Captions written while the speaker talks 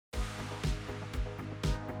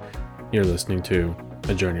You're listening to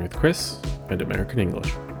A Journey with Chris and American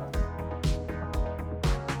English.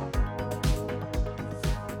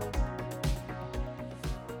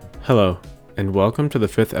 Hello, and welcome to the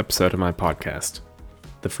 5th episode of my podcast,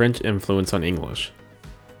 The French Influence on English.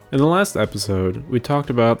 In the last episode, we talked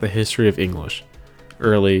about the history of English,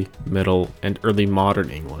 early, middle, and early modern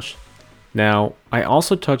English. Now, I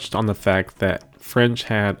also touched on the fact that French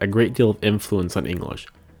had a great deal of influence on English,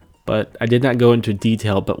 but I did not go into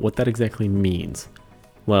detail about what that exactly means.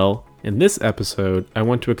 Well, in this episode, I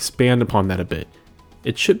want to expand upon that a bit.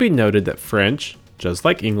 It should be noted that French, just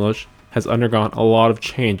like English, has undergone a lot of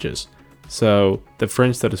changes. So, the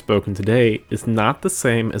French that is spoken today is not the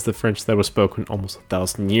same as the French that was spoken almost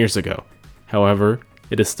 1,000 years ago. However,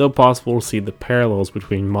 it is still possible to see the parallels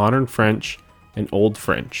between modern French and Old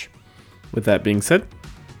French. With that being said,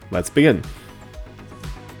 let's begin.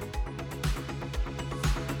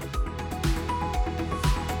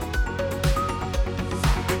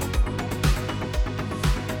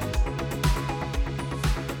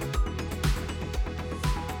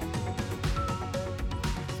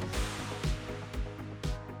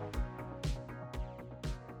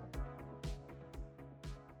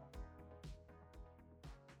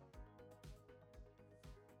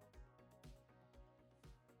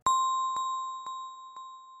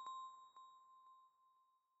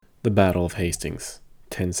 The Battle of Hastings,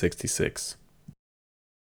 1066.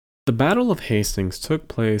 The Battle of Hastings took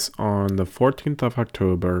place on the 14th of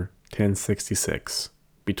October, 1066,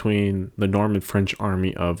 between the Norman French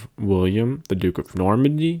army of William, the Duke of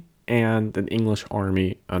Normandy, and an English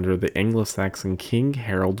army under the Anglo-Saxon King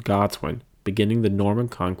Harold Godwin, beginning the Norman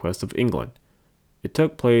conquest of England. It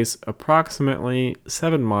took place approximately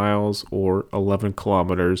 7 miles or 11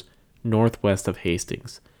 kilometers northwest of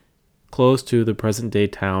Hastings, close to the present-day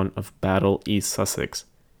town of Battle, East Sussex,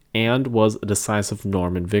 and was a decisive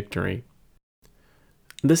Norman victory.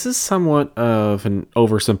 This is somewhat of an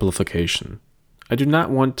oversimplification. I do not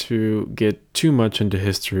want to get too much into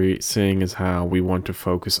history, seeing as how we want to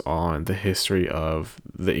focus on the history of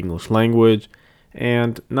the English language,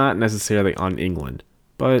 and not necessarily on England,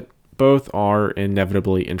 but both are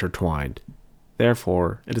inevitably intertwined.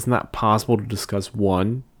 Therefore, it is not possible to discuss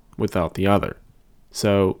one without the other.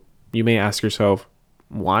 So, you may ask yourself,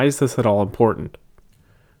 why is this at all important?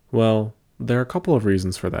 Well, there are a couple of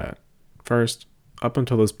reasons for that. First, up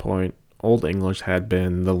until this point, Old English had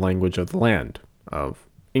been the language of the land, of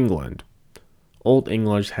England. Old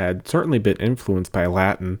English had certainly been influenced by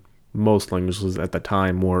Latin. Most languages at the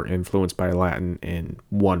time were influenced by Latin in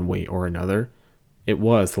one way or another. It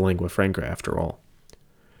was the lingua franca after all.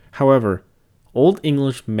 However, Old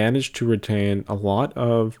English managed to retain a lot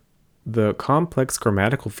of the complex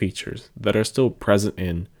grammatical features that are still present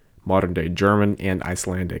in modern-day German and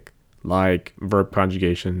Icelandic, like verb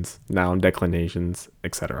conjugations, noun declinations,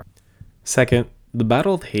 etc. Second, the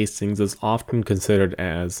Battle of Hastings is often considered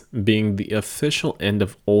as being the official end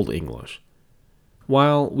of Old English.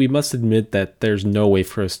 While we must admit that there's no way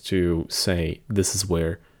for us to say this is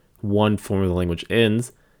where one form of the language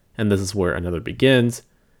ends and this is where another begins,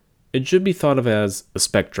 it should be thought of as a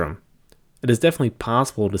spectrum. It is definitely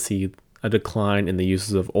possible to see a decline in the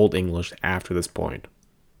uses of Old English after this point.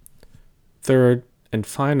 Third, and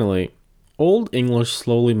finally, Old English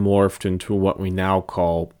slowly morphed into what we now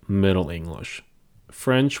call Middle English.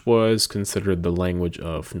 French was considered the language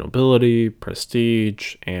of nobility,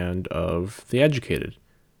 prestige, and of the educated.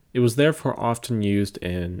 It was therefore often used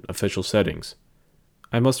in official settings.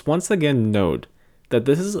 I must once again note that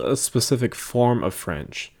this is a specific form of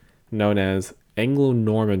French, known as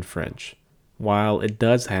Anglo-Norman French. While it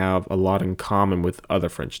does have a lot in common with other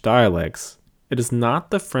French dialects, it is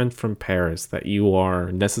not the French from Paris that you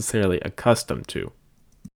are necessarily accustomed to.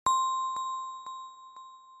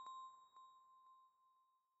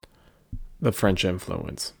 The French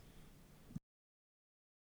influence.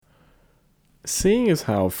 Seeing as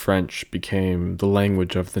how French became the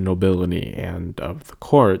language of the nobility and of the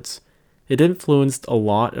courts, it influenced a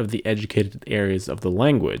lot of the educated areas of the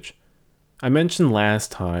language. I mentioned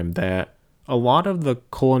last time that a lot of the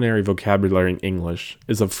culinary vocabulary in English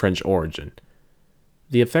is of French origin.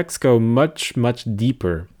 The effects go much, much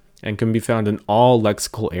deeper and can be found in all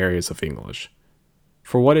lexical areas of English.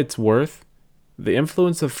 For what it's worth, the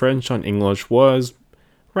influence of French on English was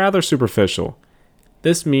rather superficial.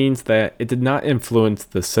 This means that it did not influence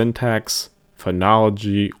the syntax,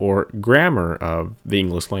 phonology, or grammar of the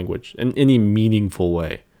English language in any meaningful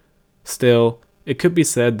way. Still, it could be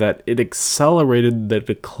said that it accelerated the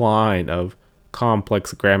decline of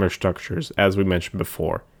complex grammar structures, as we mentioned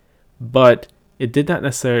before, but it did not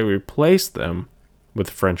necessarily replace them with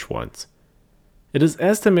French ones. It is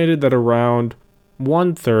estimated that around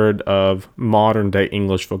 1/3 of modern-day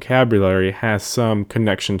English vocabulary has some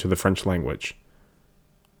connection to the French language.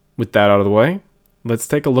 With that out of the way, let's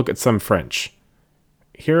take a look at some French.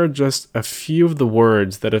 Here are just a few of the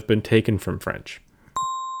words that have been taken from French.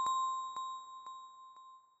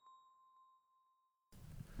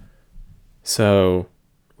 So,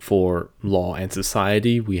 for law and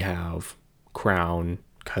society, we have crown,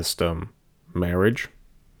 custom, marriage.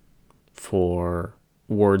 For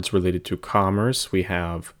words related to commerce, we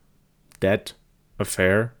have debt,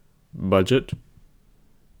 affair, budget.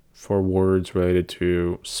 For words related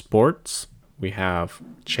to sports, we have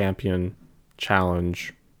champion,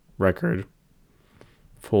 challenge, record.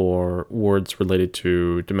 For words related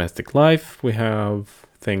to domestic life, we have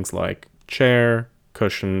things like chair,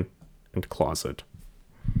 cushion, and closet.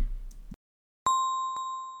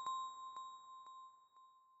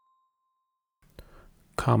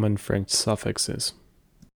 Common French suffixes.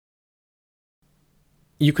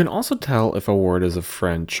 You can also tell if a word is of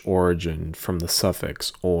French origin from the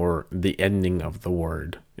suffix or the ending of the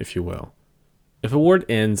word, if you will. If a word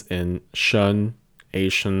ends in shun,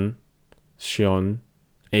 ation, shion,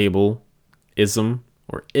 able, ism,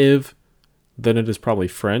 or iv, then it is probably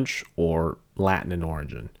French or Latin in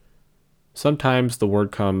origin. Sometimes the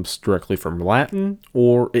word comes directly from Latin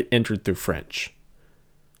or it entered through French.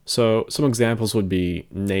 So some examples would be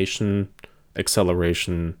nation,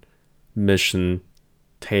 acceleration, mission,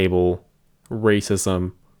 table,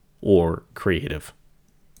 racism, or creative.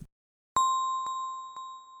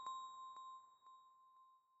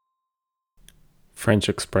 French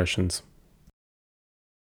expressions.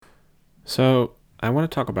 So I want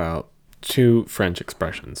to talk about two French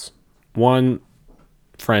expressions. One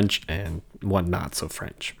French and one not so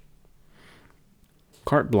French.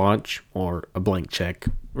 Carte blanche, or a blank check,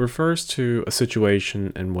 refers to a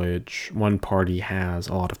situation in which one party has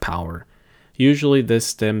a lot of power. Usually this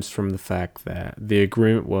stems from the fact that the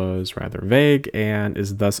agreement was rather vague and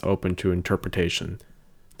is thus open to interpretation.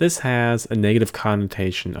 This has a negative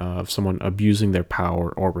connotation of someone abusing their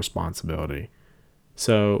power or responsibility.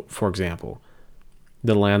 So, for example,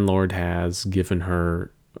 the landlord has given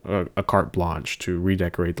her a carte blanche to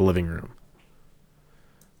redecorate the living room.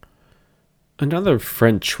 Another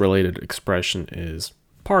French-related expression is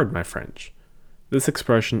pardon my French. This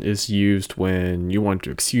expression is used when you want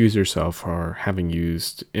to excuse yourself for having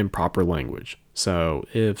used improper language. So,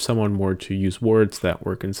 if someone were to use words that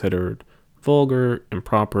were considered vulgar,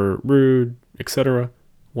 improper, rude, etc.,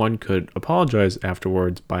 one could apologize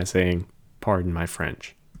afterwards by saying, pardon my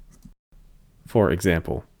French. For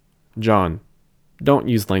example, John, don't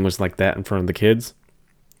use language like that in front of the kids.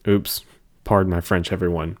 Oops, pardon my French,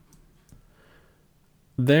 everyone.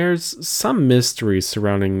 There's some mystery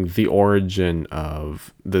surrounding the origin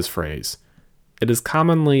of this phrase. It is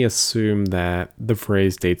commonly assumed that the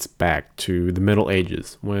phrase dates back to the Middle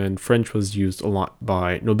Ages, when French was used a lot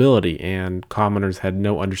by nobility and commoners had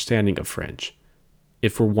no understanding of French.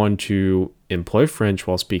 If we're one to employ French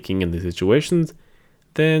while speaking in these situations,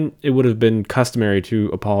 then it would have been customary to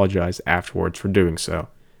apologize afterwards for doing so.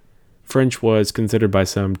 French was considered by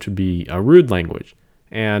some to be a rude language,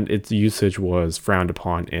 and its usage was frowned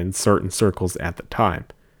upon in certain circles at the time.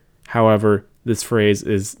 However, this phrase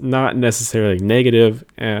is not necessarily negative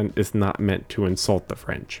and is not meant to insult the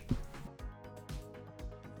French.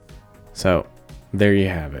 So, there you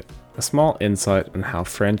have it. A small insight on how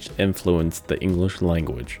French influenced the English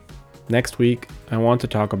language. Next week, I want to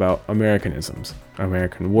talk about Americanisms,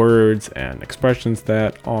 American words and expressions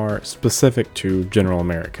that are specific to General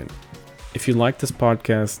American. If you liked this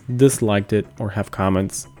podcast, disliked it, or have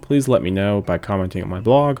comments, please let me know by commenting on my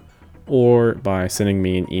blog or by sending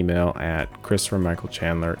me an email at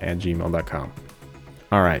christophermichaelchandler@gmail.com.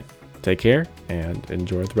 Alright, take care and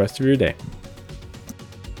enjoy the rest of your day.